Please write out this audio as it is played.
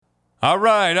All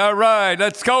right,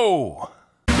 let's go.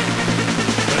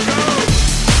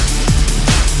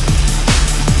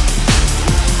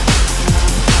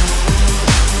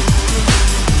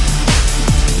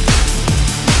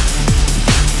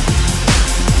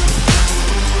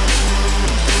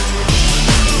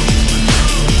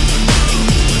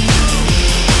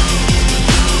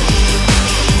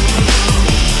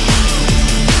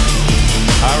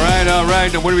 All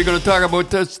right. What are we going to talk about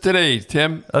this today,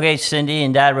 Tim? Okay, Cindy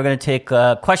and Dad, we're going to take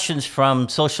questions from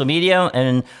social media,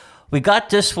 and we got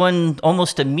this one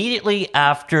almost immediately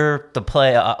after the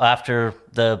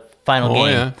final game.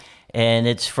 Yeah. And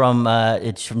it's from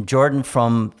Jordan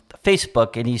from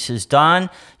Facebook, and he says, Don,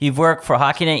 you've worked for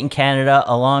Hockey Night in Canada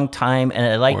a long time, and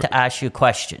I'd like to ask you a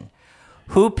question.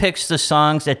 Who picks the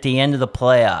songs at the end of the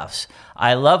playoffs?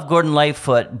 I love Gordon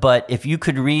Lightfoot, but if you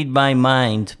could read my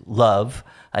mind, love,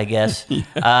 I guess,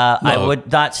 I would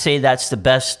not say that's the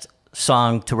best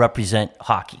song to represent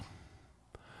hockey.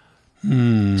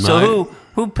 So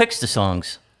who picks the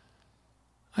songs?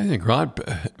 I think Ron.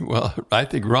 Well, I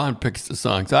think Ron picks the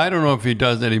songs. I don't know if he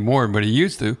does anymore, but he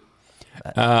used to.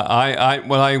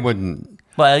 I wouldn't.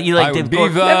 Well, you like to go.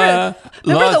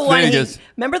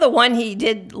 Remember the one he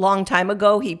did a long time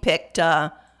ago? He picked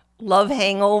 "Love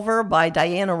Hangover" by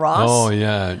Diana Ross. Oh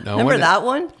yeah, remember that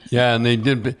one? Yeah, and they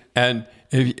did. And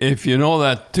if you know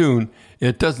that tune,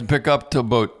 it doesn't pick up till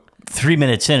about 3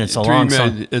 minutes in. It's a long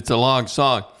song. It's a long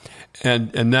song,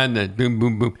 and then the boom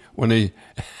boom boom when they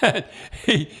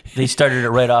started it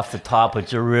right off the top.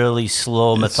 It's a really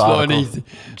slow, methodical.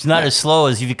 It's not as slow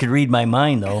as if you could read my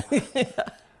mind, though.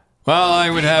 Well, I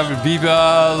would have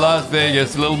Viva Las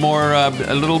Vegas. A little more action.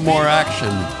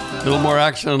 A little more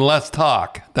action and less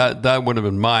talk. That would have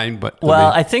been mine. But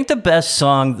I think the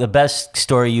best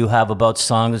story you have about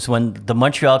song is when the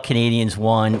Montreal Canadiens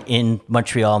won in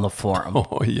Montreal in the Forum.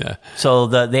 Oh yeah. So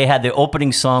they had the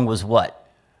opening song was what?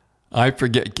 I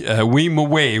forget. Weem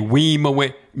away.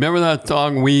 Remember that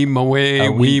song? Weem away.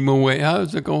 Weem away. How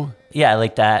does it go? Yeah, I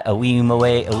like that. A weem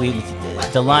away.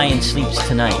 The lion sleeps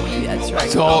tonight. That's right.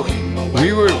 So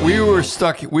we were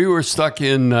stuck. We were stuck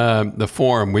in the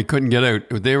Forum. We couldn't get out.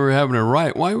 They were having a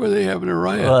riot. Why were they having a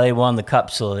riot? Well, they won the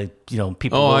cup, so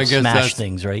people will smash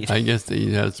things, right? I guess they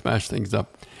had to smash things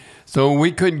up. So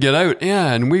we couldn't get out.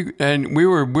 Yeah, and we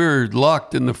were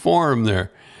locked in the Forum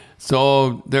there.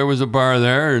 So there was a bar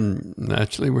there, and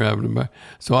naturally we're having a bar.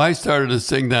 So I started to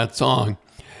sing that song,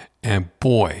 and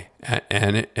boy,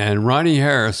 and Ronnie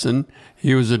Harrison,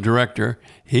 he was a director.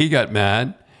 He got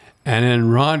mad, and then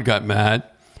Ron got mad,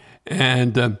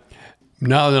 and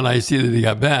now that I see that he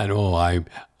got mad,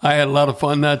 I had a lot of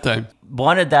fun that time.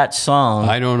 Wanted that song.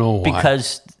 I don't know why.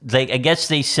 Because I guess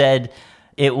they said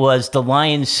it was the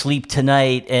Lions sleep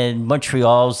tonight, and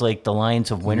Montreal's like the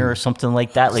Lions of winter or something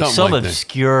like that. Like some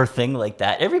obscure thing like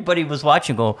that. Everybody was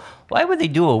watching go, why would they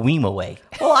do a weem away?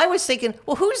 Well, I was thinking,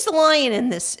 who's the lion in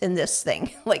this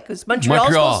thing? Like, was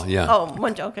Montreal, yeah. Oh,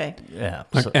 Montreal, okay. Yeah.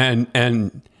 So, and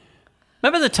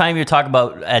remember the time you were talking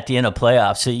about at the end of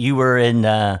playoffs that you were in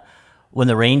when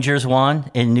the Rangers won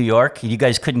in New York? You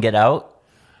guys couldn't get out?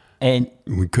 And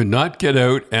we could not get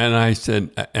out, and I said,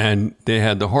 and they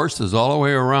had the horses all the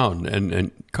way around,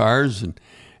 and cars,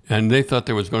 and they thought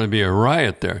there was going to be a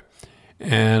riot there.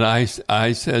 And I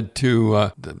said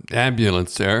to the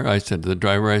ambulance there, I said to the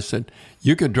driver, I said,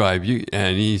 you could drive,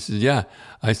 and he said, yeah.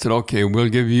 I said, okay, we'll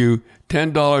give you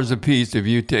 $10 a piece if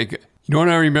you take it. You know what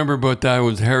I remember about that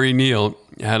was Harry Neal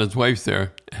had his wife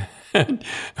there, and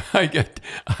I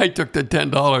took the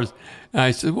 $10. And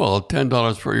I said, well,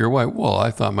 $10 for your wife. Well,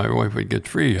 I thought my wife would get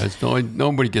free. I said,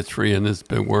 nobody gets free in this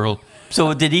big world.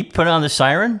 So did he put on the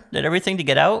siren and everything to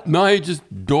get out? No, he just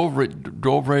drove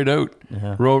right out.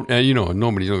 Uh-huh. And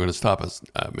nobody's going to stop us,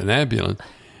 an ambulance.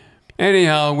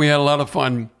 Anyhow, we had a lot of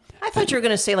fun. I thought you were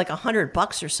going to say like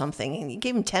 $100 or something, and you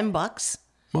gave him $10.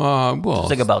 Well, it was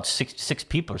like about six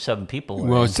people or 7 people.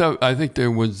 Well, I think there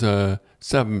was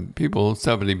 7 people,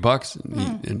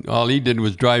 $70, and all he did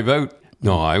was drive out.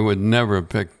 No, I would never have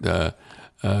picked. And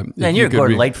you're a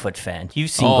Gordon Lightfoot fan. You've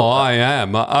seen. Oh, I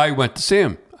am. I went to see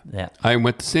him. Yeah, I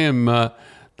went to see him.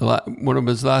 One of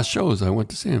his last shows. I went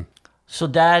to see him. So,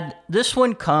 Dad, this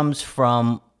one comes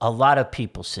from a lot of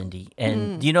people, Cindy,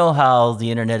 and you know how the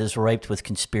internet is ripe with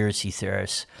conspiracy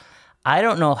theorists. I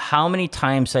don't know how many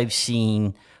times I've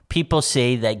seen people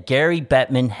say that Gary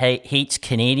Bettman hates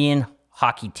Canadian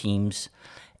hockey teams,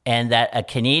 and that a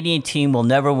Canadian team will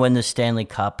never win the Stanley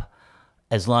Cup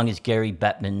as long as Gary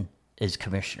Bettman is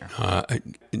commissioner.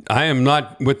 I am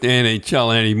not with the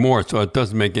NHL anymore, so it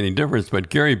doesn't make any difference. But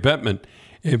Gary Bettman,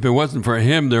 if it wasn't for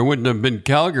him, there wouldn't have been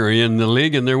Calgary in the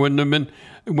league, and there wouldn't have been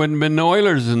when been the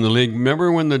Oilers in the league.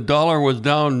 Remember when the dollar was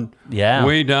down, Yeah.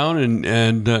 way down,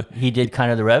 and He did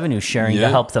kind of the revenue sharing to Yeah.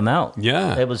 help them out.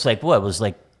 Yeah. It was like what? It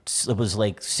was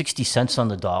like 60 cents on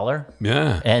the dollar.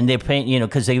 yeah. And they pay,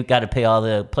 because they got to pay all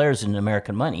the players in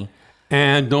American money.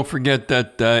 And don't forget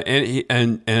that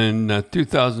in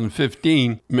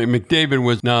 2015, McDavid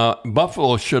was now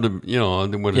Buffalo should have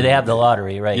Did they have the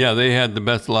lottery, right? Yeah, they had the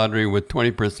best lottery with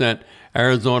 20%.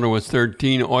 Arizona was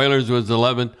 13. Oilers was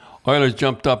 11. Oilers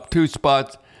jumped up 2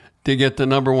 spots to get the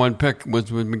number 1 pick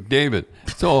was with McDavid.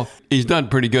 So he's done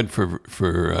pretty good for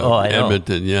I know.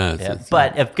 Edmonton. Yeah, Yeah.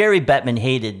 But if Gary Bettman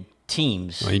hated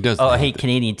teams, Well, he doesn't have hate to.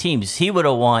 Canadian teams, he would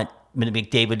have want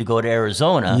McDavid to go to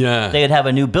Arizona. Yeah. They'd have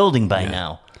a new building by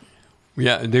now.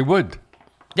 yeah, they would.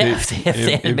 Yeah, if they had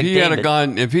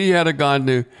McDavid. If he had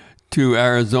gone to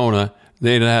Arizona,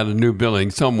 they'd have had a new building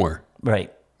somewhere.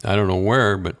 Right. I don't know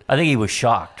where, but I think he was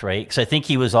shocked, right? Because I think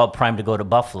he was all primed to go to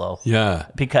Buffalo. yeah.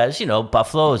 Because,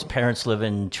 Buffalo, his parents live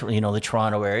in, the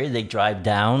Toronto area. They drive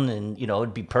down and,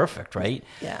 it'd be perfect, right?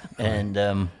 Yeah. And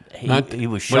he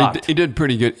was But shocked. he did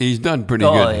pretty good. He's done pretty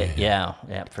good. Yeah,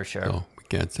 for sure. So we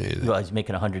can't say that. Well, he's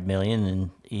making $100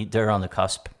 million, and they're on the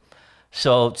cusp.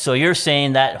 So you're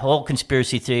saying that whole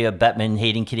conspiracy theory of Bettman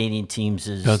hating Canadian teams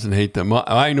is Doesn't hate them.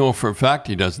 I know for a fact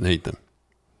he doesn't hate them.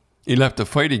 He left the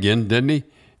fight again, didn't he?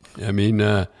 I mean,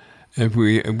 if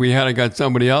we had got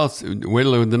somebody else, wait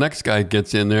till the next guy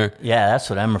gets in there. Yeah, that's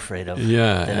what I'm afraid of.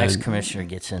 Yeah, the next and- commissioner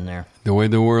gets in there. The way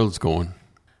the world's going.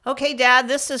 Okay, Dad,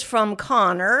 this is from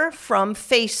Connor from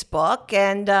Facebook,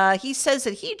 and he says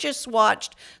that he just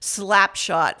watched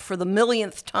Slapshot for the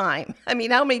millionth time. I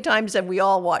mean, how many times have we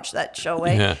all watched that show,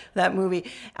 eh? Yeah. That movie.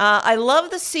 I love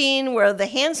the scene where the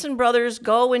Hanson brothers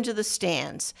go into the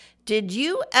stands. Did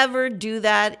you ever do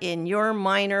that in your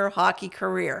minor hockey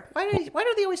career? Why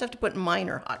do they always have to put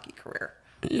minor hockey career?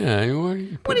 Yeah.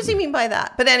 What does he mean by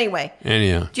that? But anyway,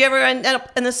 Anyhow, do you ever end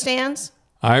up in the stands?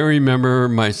 I remember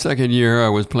my second year I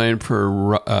was playing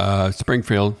for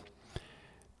Springfield,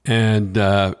 and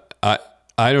I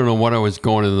don't know what I was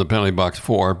going in the penalty box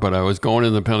for, but I was going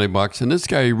in the penalty box, and this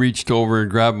guy reached over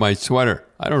and grabbed my sweater.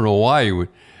 I don't know why he would.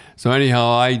 So anyhow,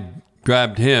 I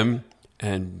grabbed him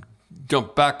and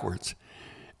jumped backwards,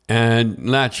 and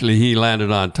naturally he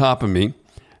landed on top of me,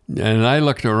 and I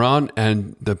looked around,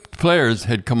 and the players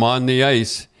had come on the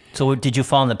ice. So did you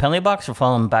fall in the penalty box or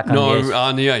fall back on the ice? No,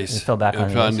 on the ice. You fell back on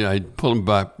the ice. I pulled him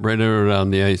back right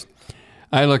around the ice.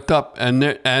 I looked up, and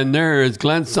there is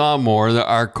Glenn Saumore,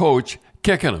 our coach,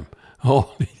 kicking him.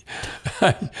 Oh,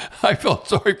 I felt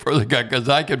sorry for the guy because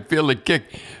I could feel the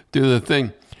kick through the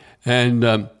thing.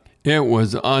 And it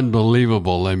was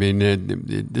unbelievable. I mean,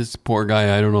 this poor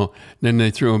guy, I don't know. Then they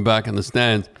threw him back in the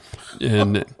stands.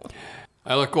 And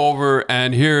I look over,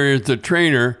 and here is the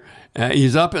trainer.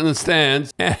 He's up in the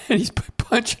stands, and he's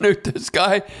punching out this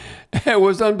guy. It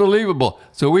was unbelievable.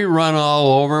 So we run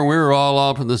all over. We were all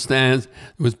up in the stands.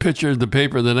 It was pictures in the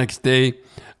paper the next day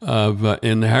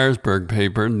in the Harrisburg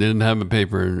paper. They didn't have a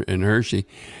paper in Hershey.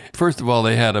 First of all,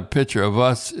 they had a picture of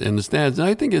us in the stands. And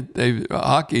I think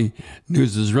Hockey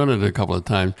News has run it a couple of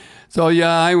times. So,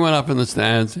 yeah, I went up in the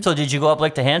stands. So did you go up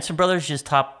like the Hanson brothers, just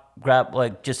hop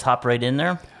right in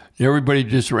there? Everybody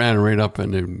just ran right up,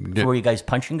 and Were you guys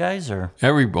punching guys or?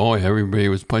 everybody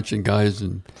was punching guys.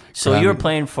 And So you were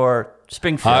playing for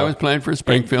Springfield. I was playing for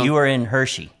Springfield. And you were in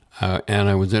Hershey. And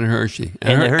I was in Hershey.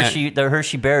 And the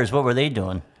Hershey Bears, what were they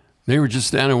doing? They were just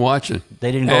standing watching.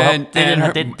 They didn't go help.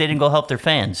 They didn't go help their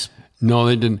fans. No,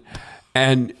 they didn't.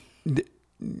 And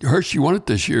Hershey won it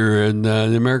this year in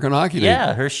the American Hockey League.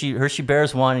 Yeah, Hershey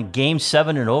Bears won Game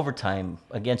 7 in overtime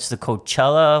against the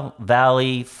Coachella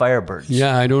Valley Firebirds.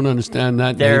 Yeah, I don't understand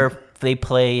that. They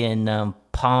play in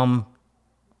Palm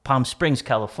Springs,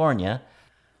 California.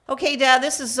 Okay, Dad,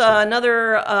 this is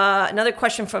another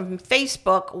question from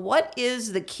Facebook. What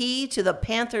is the key to the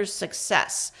Panthers'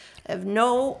 success? Have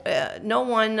no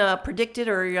one predicted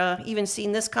or even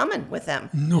seen this coming with them?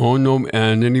 No,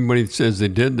 and anybody that says they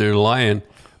did, they're lying.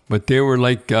 But they were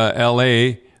like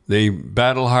L.A. They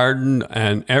battle hardened,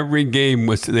 and every game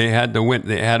they had to win.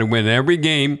 They had to win every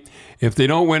game. If they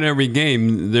don't win every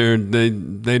game,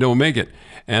 they don't make it.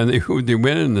 And they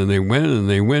win, and they win, and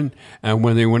they win. And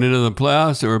when they went into the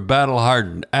playoffs, they were battle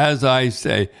hardened. As I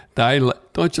say,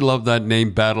 don't you love that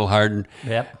name, battle hardened?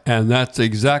 Yep. And that's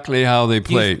exactly how they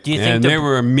played. do you think and they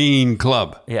were a mean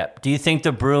club. Yeah. Do you think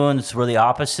the Bruins were the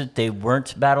opposite? They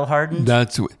weren't battle hardened?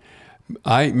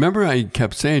 I remember I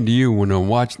kept saying to you when I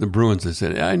watched the Bruins, I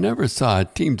said, I never saw a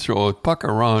team throw a puck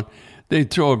around. They'd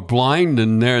throw it blind,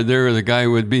 and there the guy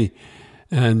would be.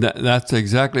 And that's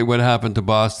exactly what happened to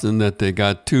Boston, that they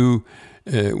got too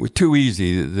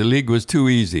easy. The league was too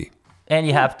easy. And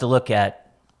you have to look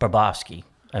at Bobrovsky.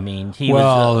 I mean, he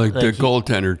the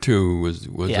goaltender too was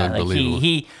unbelievable.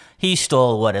 He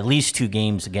stole at least 2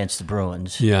 games against the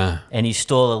Bruins. Yeah, and he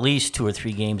stole at least 2 or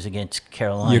 3 games against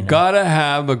Carolina. You gotta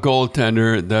have a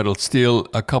goaltender that'll steal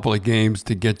a couple of games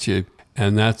to get you,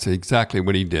 and that's exactly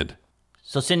what he did.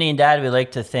 So, Cindy and Dad, we'd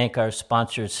like to thank our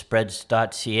sponsors,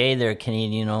 Spreads.ca. They're a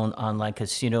Canadian-owned online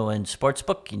casino and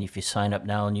sportsbook. And if you sign up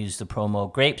now and use the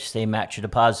promo GRAPES, they match your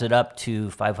deposit up to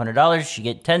 $500. You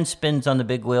get 10 spins on the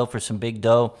big wheel for some big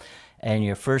dough. And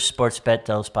your first sports bet,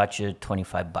 they'll spot you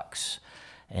 $25.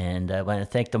 And I want to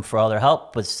thank them for all their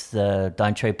help with the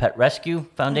Don Cherry Pet Rescue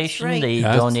Foundation. That's right. They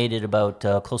donated about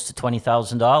close to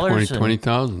 $20,000.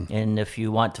 $20,000. And if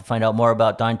you want to find out more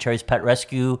about Don Cherry's Pet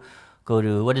Rescue, go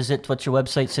to, what's your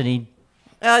website, Cindy?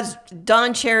 It's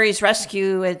Don Cherry's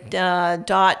Rescue at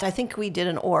I think we did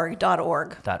an .org.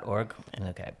 .org. Okay.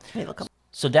 Let me look up.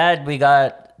 So, Dad, we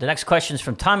got the next question is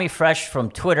from Tommy Fresh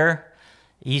from Twitter.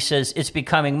 He says, it's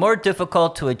becoming more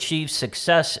difficult to achieve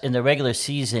success in the regular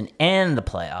season and the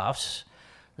playoffs.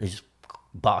 There's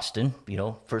Boston,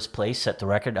 first place, set the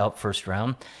record out first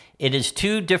round. It is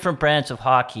 2 different brands of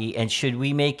hockey, and should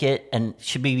we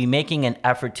be making an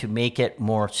effort to make it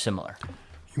more similar?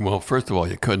 Well, first of all,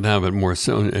 you couldn't have it more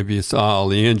soon if you saw all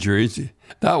the injuries.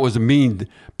 That was a mean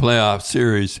playoff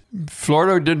series.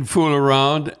 Florida didn't fool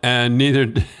around, and neither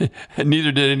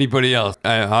did anybody else.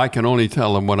 I can only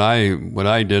tell them what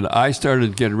I did. I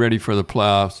started getting ready for the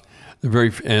playoffs the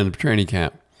very end of training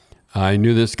camp. I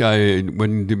knew this guy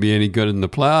wouldn't be any good in the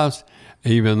playoffs,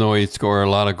 even though he'd score a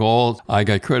lot of goals. I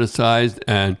got criticized,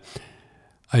 and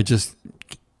I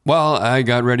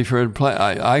got ready for the play.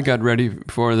 I got ready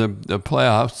for the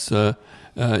playoffs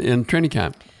in training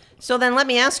camp. So then, let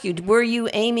me ask you: were you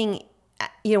aiming,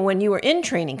 when you were in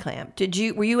training camp?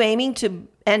 Were you aiming to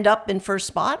end up in first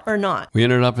spot or not? We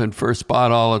ended up in first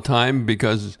spot all the time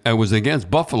because it was against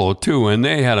Buffalo too, and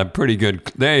they had a pretty good.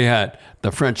 They had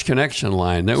the French Connection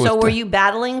line. So were you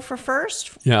battling for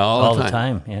first? Yeah, all the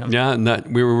time. Yeah. Yeah,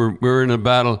 and we were in a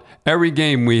battle. Every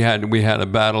game we had a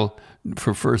battle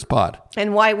for first spot.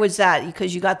 And why was that?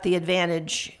 Because you got the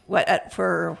advantage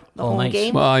for the home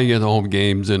game? Well, you get the home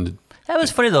games. And that was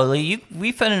funny, though. We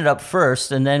ended up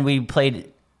first, and then we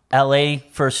played L.A.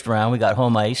 first round. We got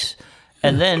home ice.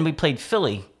 And then we played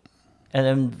Philly.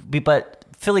 But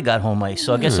Philly got home ice.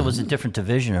 So I guess it was a different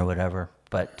division or whatever.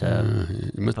 But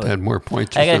you must have had more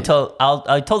points. I told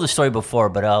the story before,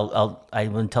 but I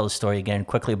will tell the story again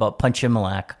quickly about Punch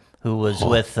Imlach, who was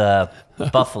with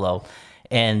Buffalo.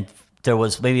 And there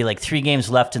was maybe like 3 games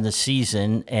left in the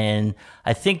season, and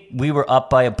I think we were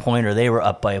up by a point, or they were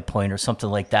up by a point, or something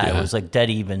like that. Yeah. It was like dead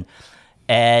even.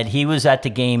 And he was at the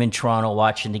game in Toronto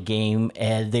watching the game,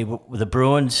 and the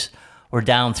Bruins were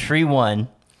down 3-1.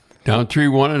 Down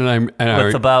 3-1,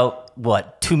 with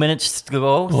about 2 minutes to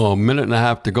go. Oh, a minute and a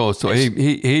half to go. So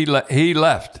he left.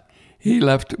 He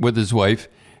left with his wife,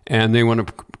 and they went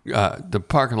to the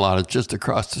parking lot is just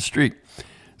across the street.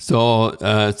 So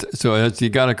as he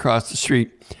got across the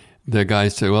street, the guy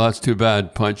said, "Well, that's too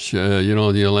bad, Punch.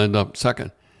 You'll end up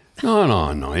second."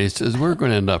 No. He says, "We're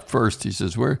going to end up first." He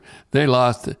says, "They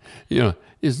lost." He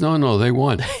says, "No, they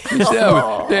won." He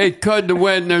said, "They couldn't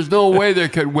win. There's no way they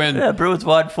could win." Yeah, Bruins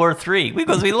won 4-3.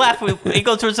 We left. He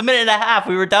goes, "There was a minute and a half.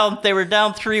 We were down. They were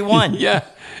down 3-1." Yeah.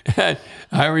 And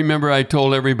I remember I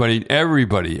told everybody,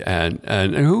 and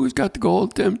who's got the goal,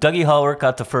 Tim? Dougie Hallworth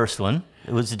got the first one.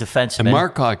 It was a defenseman. And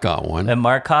Marcotte got one. And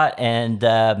Marcotte and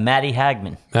Matty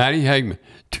Hagman. Matty Hagman.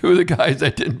 2 of the guys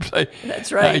that didn't play.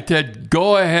 That's right. I said,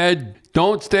 go ahead.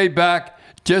 Don't stay back.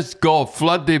 Just go.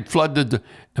 Flood the.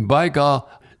 And by God,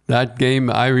 that game,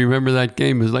 I remember that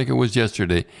game as like it was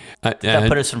yesterday. That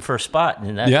put us in first spot.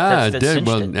 And it did.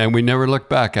 Well, and we never looked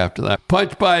back after that.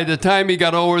 Punch, by the time he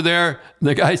got over there,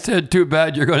 the guy said, "Too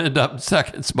bad, you're going to end up in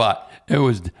second spot." It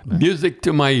was music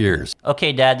to my ears.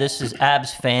 Okay, Dad, this is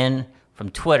Abs Fan from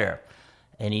Twitter,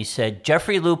 and he said,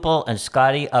 Jeffrey Lupul and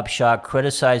Scotty Upshaw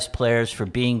criticized players for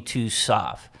being too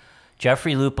soft.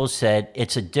 Jeffrey Lupul said,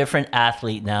 it's a different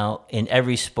athlete now in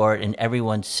every sport, and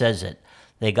everyone says it.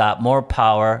 They got more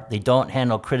power. They don't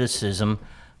handle criticism.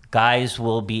 Guys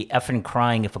will be effing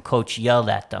crying if a coach yelled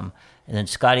at them. And then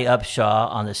Scotty Upshaw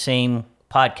on the same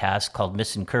podcast called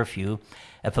Missing Curfew,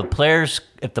 if the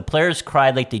players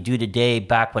cried like they do today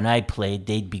back when I played,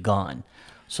 they'd be gone.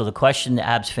 So the question to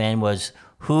Abs Fan was,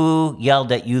 who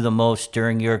yelled at you the most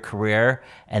during your career?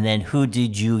 And then who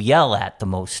did you yell at the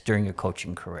most during your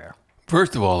coaching career?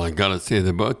 First of all, I got to say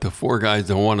about the 4 guys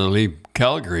that want to leave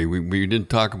Calgary. We didn't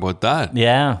talk about that.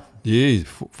 Yeah. Geez,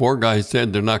 4 guys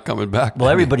said they're not coming back. Well,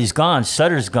 everybody's gone.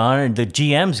 Sutter's gone and the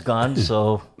GM's gone.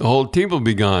 So the whole team will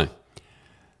be gone.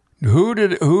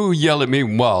 Who yelled at me?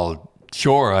 Well,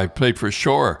 Shore. I played for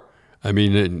Shore. I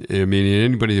mean,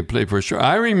 anybody that played for Shore.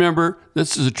 I remember,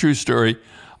 this is a true story,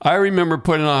 I remember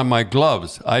putting on my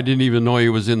gloves. I didn't even know he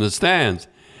was in the stands.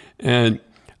 And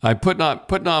I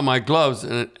putting on my gloves,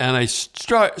 and I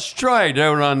stride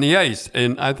out on the ice.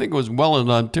 And I think it was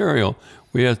Welland, Ontario,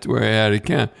 where I had a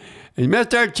camp. And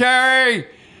Mr. Cherry,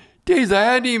 geez,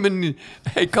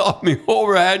 he called me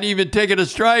over. I hadn't even taken a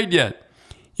stride yet.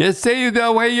 You see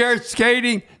the way you're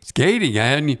skating? Skating, I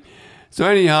hadn't. So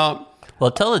anyhow.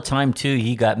 Well, tell the time, too,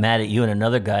 he got mad at you and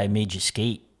another guy made you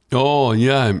skate. Oh,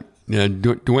 yeah.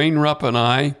 Dwayne Rupp and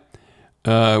I,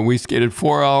 we skated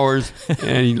 4 hours,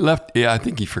 and he left. Yeah, I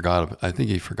think he forgot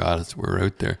us. We were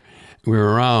out there. We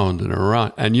were around and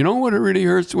around. And you know what it really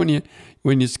hurts when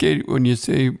you skate, when you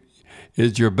say,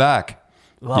 is your back.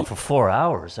 Well, for 4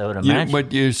 hours, I would imagine.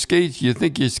 But your skates, you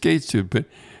think your skates do, but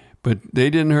they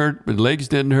didn't hurt, but legs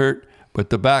didn't hurt, but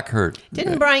the back hurt.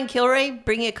 Didn't Brian Kilray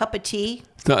bring you a cup of tea?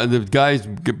 The guys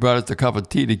brought us a cup of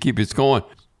tea to keep us going.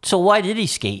 So why did he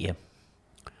skate you?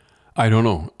 I don't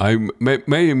know. I might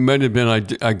have been.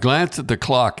 I glanced at the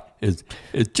clock.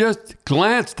 It just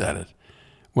glanced at it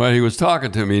while he was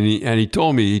talking to me, and he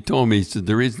told me. He said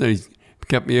the reason that he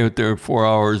kept me out there 4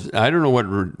 hours. I don't know what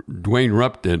Dwayne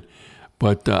Rupp did,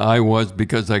 but I was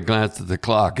because I glanced at the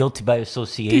clock. Guilty by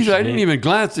association. Geez, I didn't even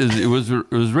glance. It was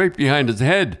right behind his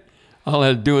head. All I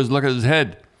had to do was look at his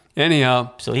head.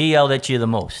 Anyhow. So he yelled at you the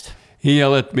most. He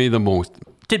yelled at me the most.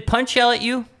 Did Punch yell at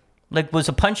you? Like, was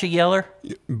a Punch a yeller?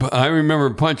 I remember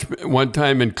Punch one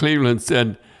time in Cleveland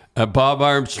said, Bob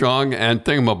Armstrong and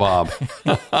Thingamabob.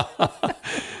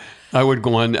 I would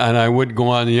go on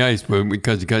the ice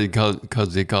because they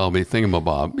called me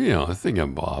Thingamabob.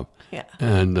 Thingamabob. Yeah.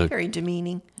 And very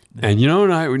demeaning. And you know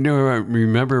what I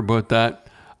remember about that?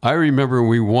 I remember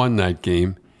we won that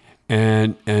game,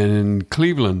 and in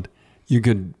Cleveland, you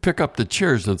could pick up the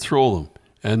chairs and throw them,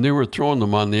 and they were throwing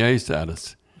them on the ice at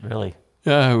us. Really?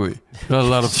 Yeah, we had a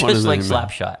lot of fun. Just like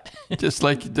Slapshot. just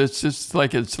like in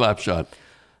Slapshot.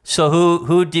 So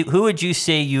who would you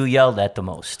say you yelled at the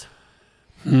most?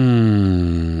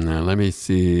 Now let me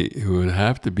see. It would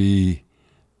have to be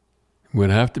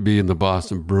in the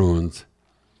Boston Bruins.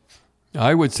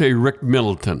 I would say Rick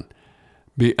Middleton.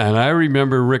 And I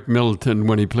remember Rick Middleton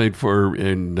when he played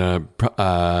in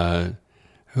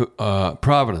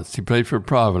Providence. He played for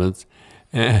Providence,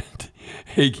 and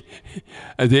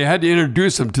they had to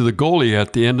introduce him to the goalie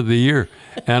at the end of the year.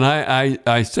 And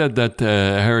I said that to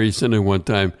Harry Sinden one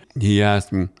time. He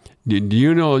asked me, do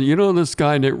you know this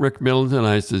guy, Rick Middleton?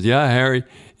 I said, yeah, Harry,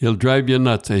 he'll drive you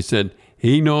nuts. I said,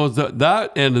 he knows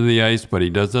that end of the ice, but he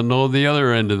doesn't know the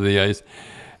other end of the ice.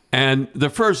 And the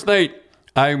first night,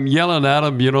 I'm yelling at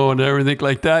him, and everything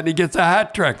like that, and he gets a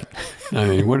hat trick. I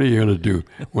mean, what are you going to do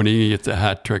when he gets a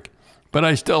hat trick? But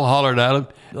I still hollered at him.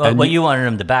 Well, you wanted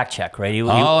him to back check, right?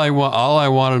 All I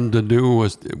wanted him to do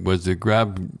was to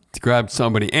grab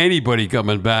somebody, anybody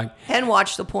coming back, and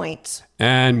watch the points.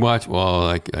 And watch. Well,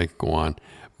 I go on,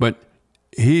 but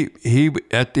he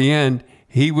at the end,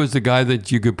 he was the guy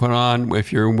that you could put on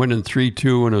if you're winning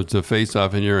 3-2 and it was a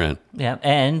face-off and you're in. Yeah,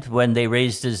 and when they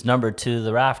raised his number to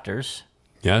the rafters,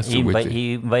 yes, he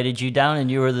invited you down,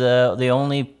 and you were the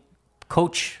only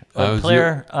coach or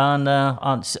player on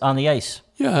the ice.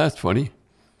 Yeah, that's funny.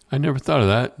 I never thought of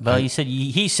that. Well, he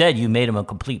said you made him a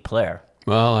complete player.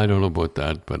 Well, I don't know about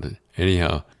that, but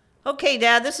anyhow. Okay,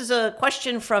 Dad, this is a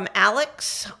question from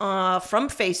Alex from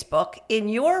Facebook. In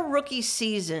your rookie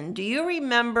season, do you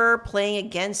remember playing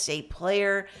against a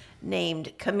player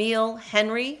named Camille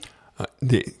Henry?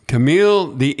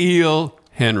 Camille the Eel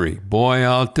Henry. Boy,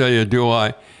 I'll tell you, do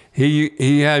I.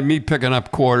 He had me picking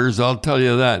up quarters, I'll tell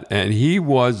you that. And he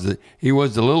was the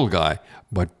little guy,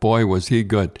 but boy, was he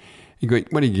good. He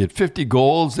get 50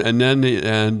 goals, and then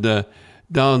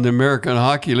down in the American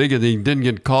Hockey League, and he didn't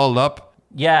get called up.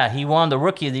 Yeah, he won the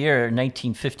Rookie of the Year in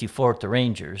 1954 at the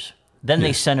Rangers. Then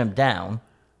they sent him down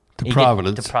to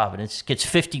Providence. Providence, gets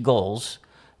 50 goals.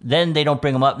 Then they don't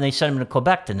bring him up, and they send him to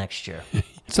Quebec the next year.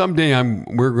 Someday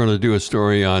we're going to do a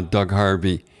story on Doug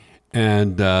Harvey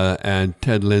and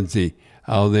Ted Lindsay,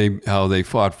 how they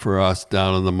fought for us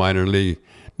down in the minor league.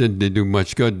 Didn't they do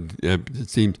much good, it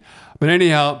seems. But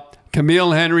anyhow,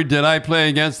 Camille Henry, did I play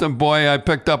against him? Boy, I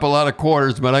picked up a lot of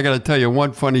quarters, but I got to tell you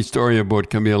one funny story about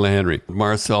Camille Henry.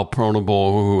 Marcel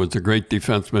Pronobo, who was a great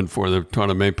defenseman for the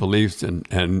Toronto Maple Leafs and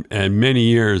many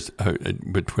years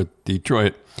with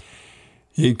Detroit,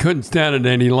 he couldn't stand it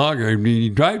any longer.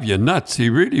 He'd drive you nuts. He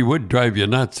really would drive you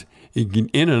nuts. He'd get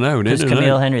in and out, Because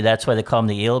Camille Henry, that's why they call him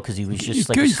the Eel, because he was just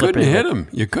like a slippery. You couldn't hit him.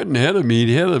 You couldn't hit him. He'd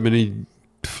hit him and he'd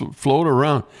float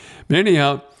around. But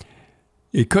anyhow,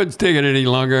 he couldn't take it any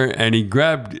longer, and he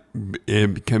grabbed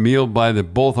Camille by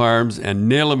both arms and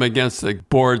nailed him against the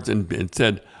boards and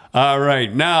said, "All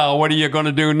right, now what are you going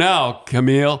to do now,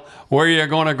 Camille? Where are you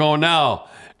going to go now?"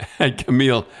 And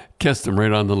Camille kissed him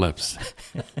right on the lips.